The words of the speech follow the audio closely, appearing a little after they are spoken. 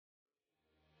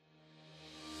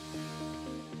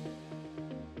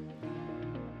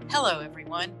Hello,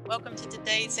 everyone. Welcome to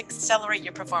today's Accelerate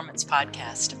Your Performance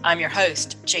podcast. I'm your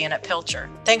host, Janet Pilcher.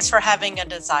 Thanks for having a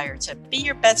desire to be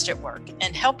your best at work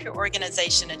and help your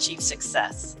organization achieve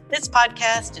success. This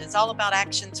podcast is all about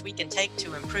actions we can take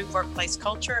to improve workplace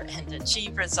culture and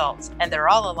achieve results, and they're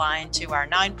all aligned to our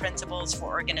 9 principles for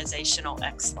organizational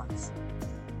excellence.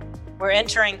 We're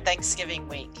entering Thanksgiving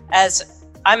week. As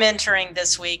I'm entering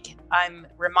this week, I'm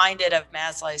reminded of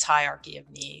Maslow's hierarchy of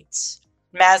needs.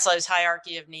 Maslow's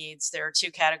hierarchy of needs, there are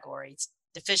 2 categories,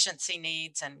 deficiency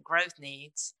needs and growth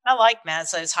needs. I like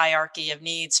Maslow's hierarchy of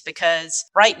needs because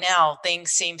right now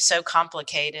things seem so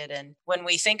complicated. And when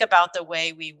we think about the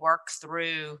way we work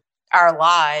through our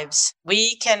lives,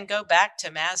 we can go back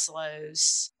to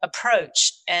Maslow's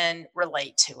approach and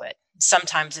relate to it.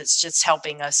 Sometimes it's just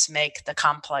helping us make the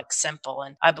complex simple.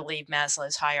 And I believe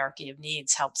Maslow's hierarchy of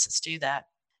needs helps us do that.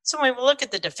 So when we look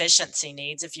at the deficiency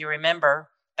needs, if you remember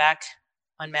back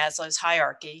on Maslow's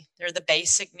hierarchy, there are the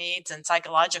basic needs and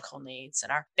psychological needs.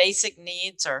 And our basic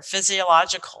needs are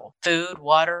physiological: food,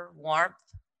 water, warmth,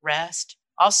 rest,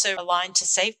 also aligned to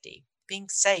safety, being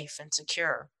safe and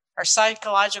secure. Our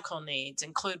psychological needs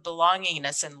include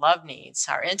belongingness and love needs.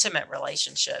 Our intimate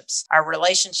relationships, our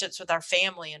relationships with our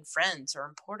family and friends are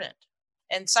important.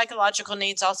 And psychological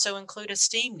needs also include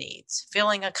esteem needs,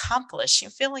 feeling accomplished,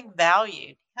 feeling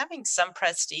valued, having some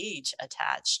prestige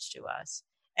attached to us.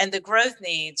 And the growth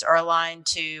needs are aligned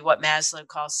to what Maslow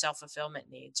calls self-fulfillment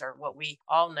needs, or what we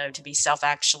all know to be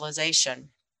self-actualization,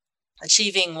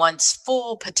 achieving one's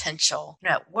full potential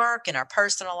at work, in our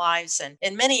personal lives. And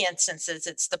in many instances,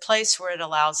 it's the place where it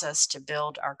allows us to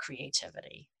build our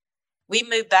creativity. We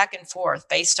move back and forth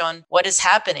based on what is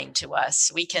happening to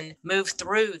us. We can move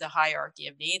through the hierarchy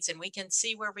of needs and we can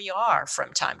see where we are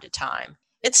from time to time.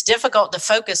 It's difficult to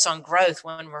focus on growth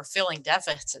when we're feeling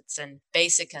deficits in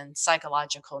basic and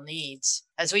psychological needs.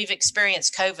 As we've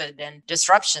experienced COVID and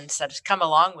disruptions that have come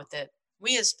along with it,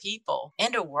 we as people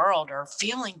and a world are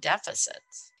feeling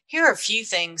deficits. Here are a few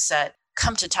things that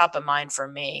come to top of mind for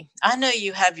me. I know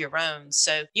you have your own,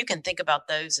 so you can think about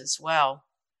those as well.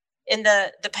 In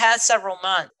the past several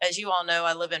months, as you all know,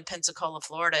 I live in Pensacola,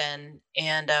 Florida,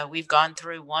 and we've gone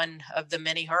through one of the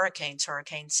many hurricanes,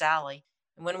 Hurricane Sally.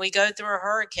 When we go through a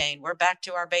hurricane, we're back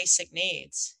to our basic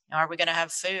needs. Are we going to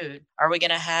have food? Are we going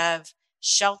to have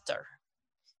shelter?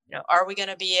 Are we going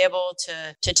to be able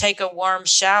to take a warm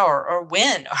shower? Or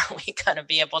when are we going to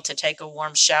be able to take a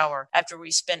warm shower after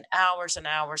we spend hours and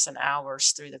hours and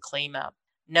hours through the cleanup?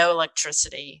 No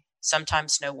electricity,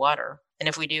 sometimes no water. And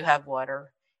if we do have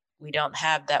water, we don't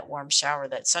have that warm shower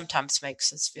that sometimes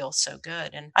makes us feel so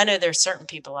good. And I know there's certain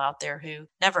people out there who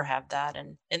never have that.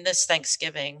 And in this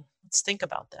Thanksgiving, let's think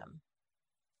about them.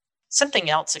 Something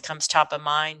else that comes top of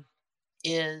mind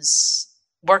is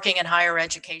working in higher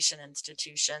education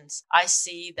institutions. I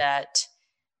see that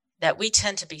we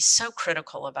tend to be so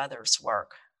critical of others'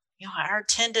 work. Our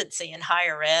tendency in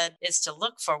higher ed is to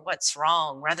look for what's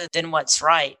wrong rather than what's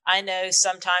right. I know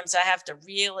sometimes I have to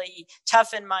really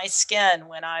toughen my skin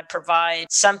when I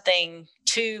provide something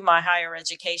to my higher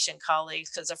education colleagues,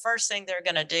 because the first thing they're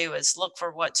going to do is look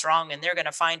for what's wrong, and they're going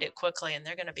to find it quickly, and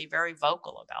they're going to be very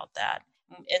vocal about that.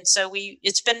 And so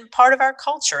it's been part of our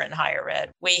culture in higher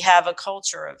ed. We have a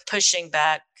culture of pushing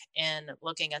back and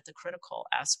looking at the critical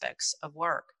aspects of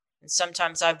work. And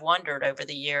sometimes I've wondered over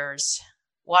the years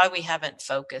why we haven't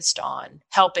focused on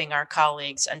helping our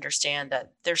colleagues understand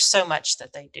that there's so much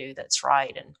that they do that's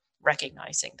right, and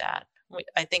recognizing that.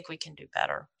 I think we can do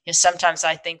better. Sometimes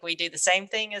I think we do the same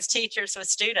thing as teachers with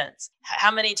students.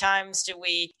 How many times do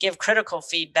we give critical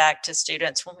feedback to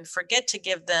students when we forget to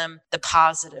give them the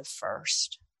positive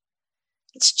first?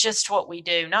 It's just what we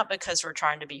do, not because we're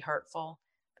trying to be hurtful,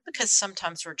 but because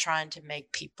sometimes we're trying to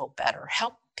make people better,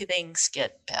 help things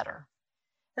get better.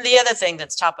 And the other thing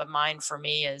that's top of mind for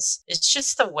me is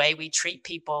just the way we treat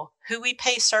people who we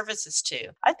pay services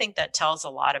to. I think that tells a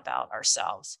lot about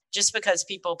ourselves. Just because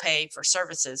people pay for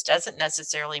services doesn't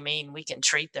necessarily mean we can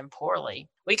treat them poorly.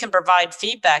 We can provide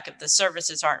feedback if the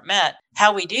services aren't met.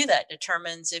 How we do that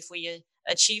determines if we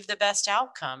achieve the best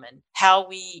outcome, and how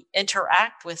we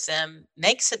interact with them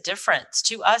makes a difference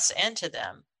to us and to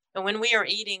them. And when we are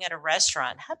eating at a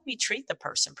restaurant, how do we treat the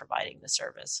person providing the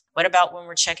service? What about when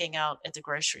we're checking out at the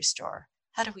grocery store?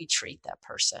 How do we treat that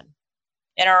person?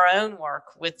 In our own work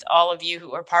with all of you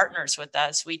who are partners with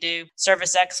us, we do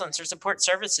service excellence or support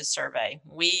services survey.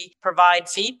 We provide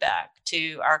feedback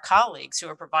to our colleagues who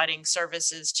are providing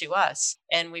services to us,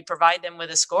 and we provide them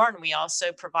with a score, and we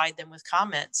also provide them with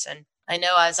comments. And I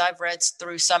know as I've read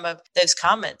through some of those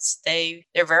comments,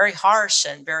 they're very harsh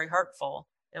and very hurtful.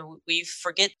 And we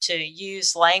forget to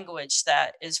use language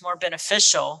that is more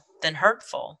beneficial than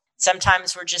hurtful.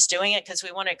 Sometimes we're just doing it because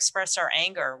we want to express our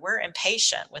anger. We're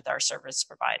impatient with our service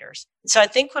providers. So I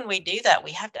think when we do that,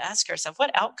 we have to ask ourselves,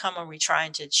 what outcome are we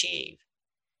trying to achieve?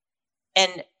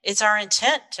 And it's our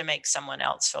intent to make someone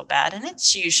else feel bad, and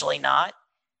it's usually not.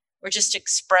 We're just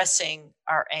expressing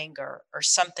our anger or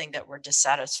something that we're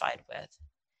dissatisfied with.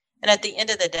 And at the end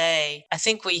of the day, I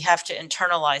think we have to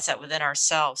internalize that within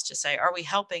ourselves to say, are we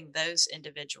helping those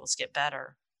individuals get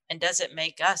better? And does it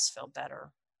make us feel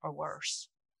better or worse?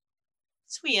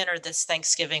 As we enter this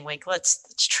Thanksgiving week, let's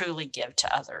truly give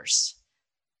to others.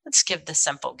 Let's give the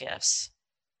simple gifts.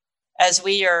 As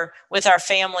we are with our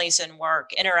families and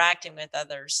work, interacting with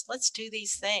others, let's do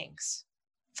these things.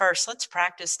 First, let's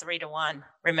practice 3 to 1.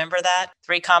 Remember that?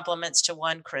 3 compliments to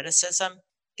 1 criticism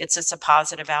gets us a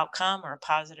positive outcome or a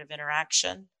positive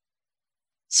interaction.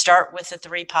 Start with the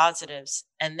 3 positives.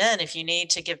 And then if you need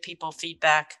to give people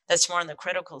feedback that's more on the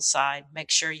critical side,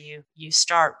 make sure you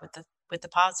start with the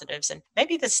positives. And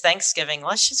maybe this Thanksgiving,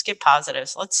 let's just give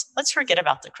positives. Let's forget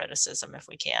about the criticism if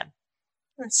we can.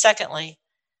 And secondly,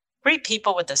 greet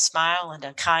people with a smile and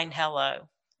a kind hello.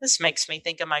 This makes me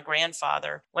think of my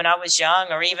grandfather. When I was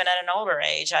young or even at an older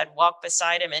age, I'd walk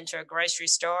beside him into a grocery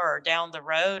store or down the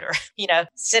road or,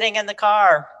 sitting in the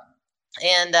car.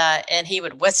 And he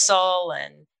would whistle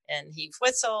and he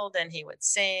whistled and he would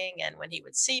sing. And when he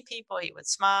would see people, he would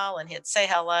smile and he'd say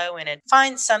hello and he'd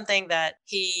find something that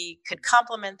he could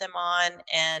compliment them on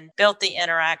and built the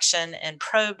interaction and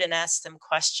probed and asked them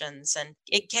questions. And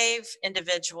it gave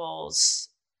individuals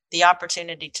the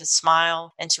opportunity to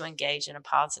smile and to engage in a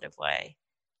positive way.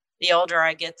 The older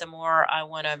I get, the more I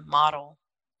want to model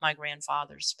my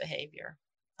grandfather's behavior.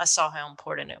 I saw how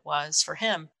important it was for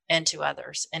him and to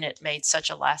others, and it made such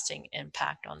a lasting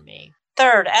impact on me.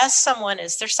 Third, ask someone,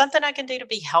 is there something I can do to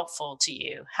be helpful to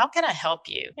you? How can I help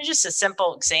you? Here's just a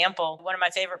simple example. One of my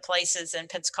favorite places in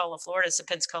Pensacola, Florida is the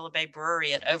Pensacola Bay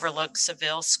Brewery. It overlooks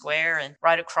Seville Square and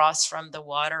right across from the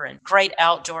water and great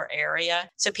outdoor area.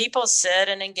 So people sit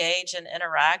and engage and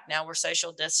interact. Now we're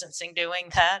social distancing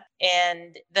doing that.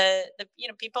 And the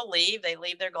people leave. They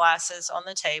leave their glasses on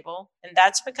the table. And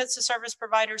that's because the service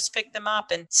providers pick them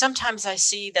up. And sometimes I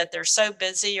see that they're so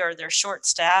busy or they're short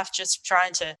staffed just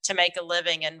trying to make a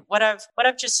living. And what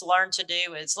I've just learned to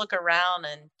do is look around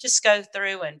and just go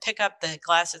through and pick up the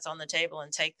glasses on the table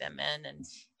and take them in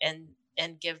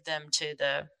and give them to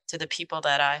the people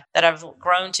that I've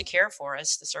grown to care for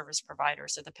as the service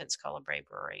providers of the Pensacola Bay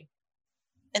Brewery.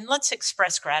 And let's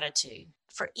express gratitude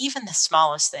for even the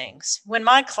smallest things. When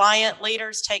my client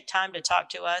leaders take time to talk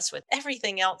to us with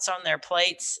everything else on their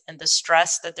plates and the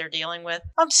stress that they're dealing with,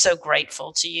 I'm so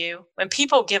grateful to you. When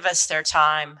people give us their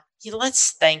time,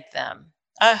 let's thank them.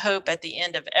 I hope at the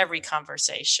end of every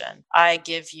conversation, I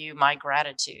give you my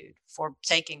gratitude for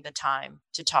taking the time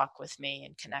to talk with me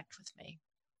and connect with me.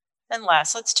 And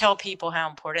last, let's tell people how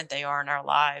important they are in our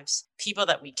lives, people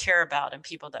that we care about and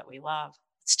people that we love.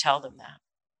 Let's tell them that.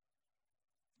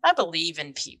 I believe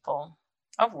in people.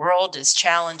 Our world is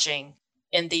challenging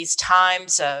in these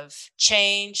times of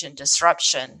change and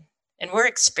disruption, and we're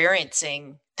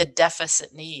experiencing the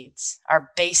deficit needs,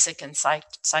 our basic and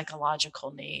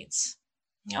psychological needs.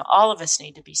 All of us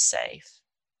need to be safe.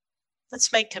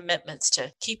 Let's make commitments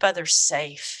to keep others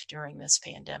safe during this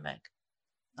pandemic.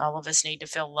 All of us need to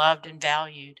feel loved and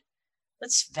valued.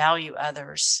 Let's value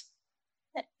others.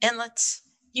 And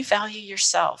you value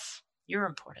yourself. You're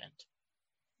important.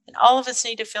 And all of us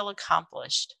need to feel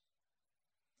accomplished.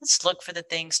 Let's look for the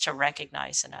things to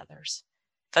recognize in others.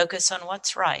 Focus on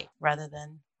what's right rather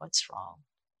than what's wrong.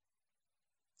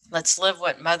 Let's live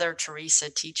what Mother Teresa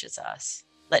teaches us.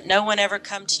 Let no one ever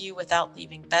come to you without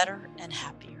leaving better and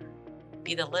happier.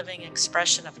 Be the living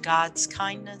expression of God's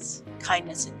kindness,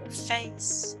 kindness in your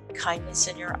face, kindness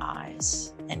in your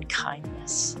eyes, and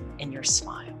kindness in your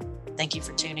smile. Thank you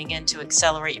for tuning in to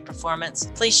Accelerate Your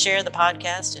Performance. Please share the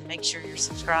podcast and make sure you're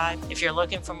subscribed. If you're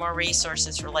looking for more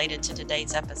resources related to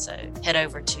today's episode, head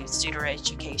over to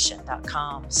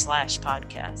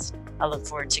studereducation.com/podcast. I look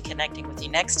forward to connecting with you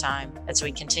next time as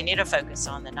we continue to focus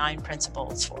on the 9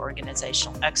 principles for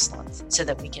organizational excellence so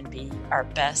that we can be our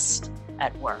best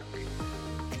at work.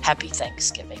 Happy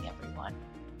Thanksgiving, everyone.